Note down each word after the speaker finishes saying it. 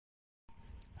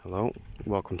Hello,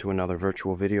 welcome to another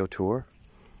virtual video tour.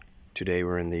 Today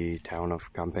we're in the town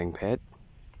of Kampeng Phet.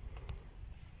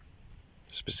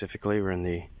 Specifically, we're in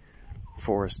the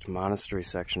forest monastery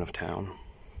section of town.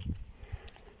 You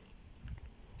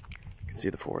can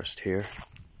see the forest here.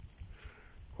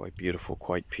 Quite beautiful,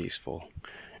 quite peaceful.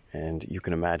 And you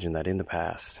can imagine that in the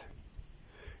past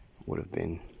it would have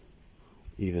been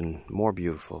even more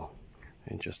beautiful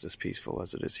and just as peaceful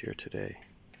as it is here today.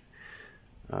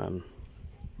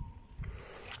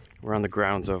 We're on the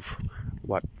grounds of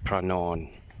Wat Phra,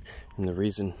 and the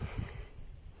reason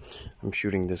I'm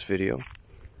shooting this video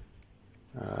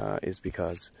is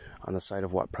because on the site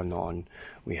of Wat Phra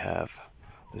we have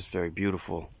this very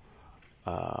beautiful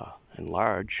and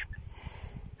large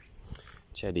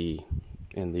Chedi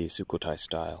in the Sukhothai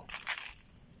style.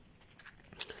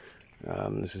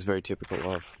 This is very typical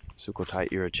of Sukhothai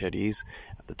era Chedis.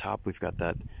 At the top we've got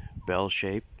that bell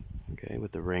shape, okay,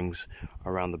 with the rings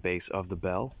around the base of the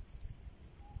bell.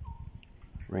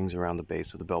 Rings around the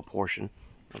base of the bell portion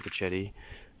of the Chedi.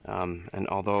 And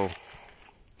although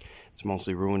it's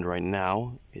mostly ruined right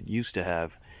now, it used to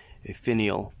have a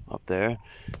finial up there.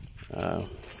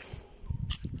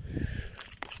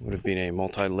 Would have been a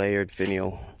multi-layered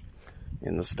finial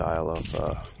in the style of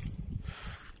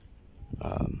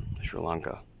Sri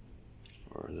Lanka,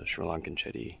 or the Sri Lankan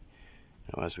Chedi.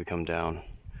 Now as we come down,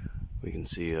 we can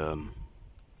see that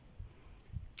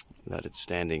it's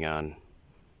standing on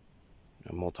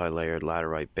a multi-layered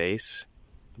laterite base.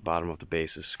 The bottom of the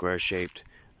base is square-shaped,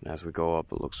 and as we go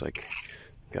up, it looks like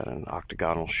we've got an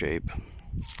octagonal shape.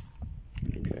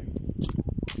 Okay,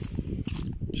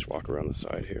 just walk around the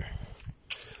side here.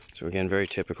 So again, very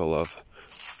typical of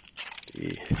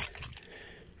the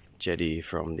Chedi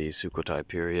from the Sukhothai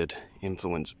period,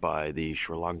 influenced by the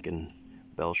Sri Lankan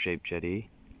bell-shaped Chedi,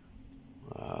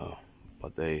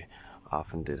 but they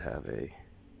often did have a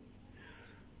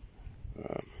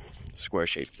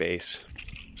square-shaped base.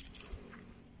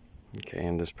 Okay,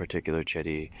 and this particular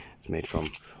Chedi is made from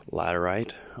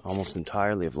laterite, almost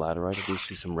entirely of laterite. I do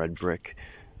see some red brick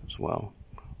as well.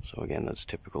 So again, that's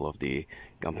typical of the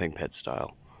Kampeng Phet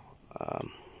style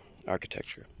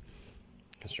architecture.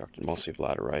 Constructed mostly of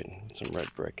laterite and some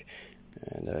red brick.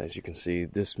 And as you can see,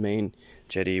 this main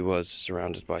Chedi was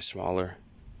surrounded by smaller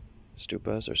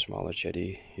stupas, or smaller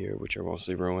Chedi here, which are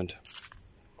mostly ruined.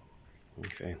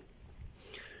 Okay.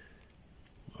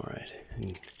 Alright,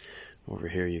 and over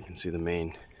here you can see the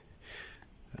main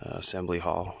assembly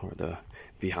hall, or the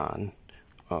Vihan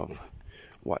of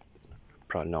Wat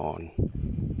Phra.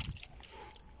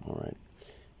 Alright,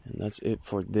 and that's it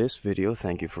for this video.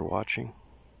 Thank you for watching.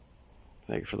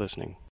 Thank you for listening.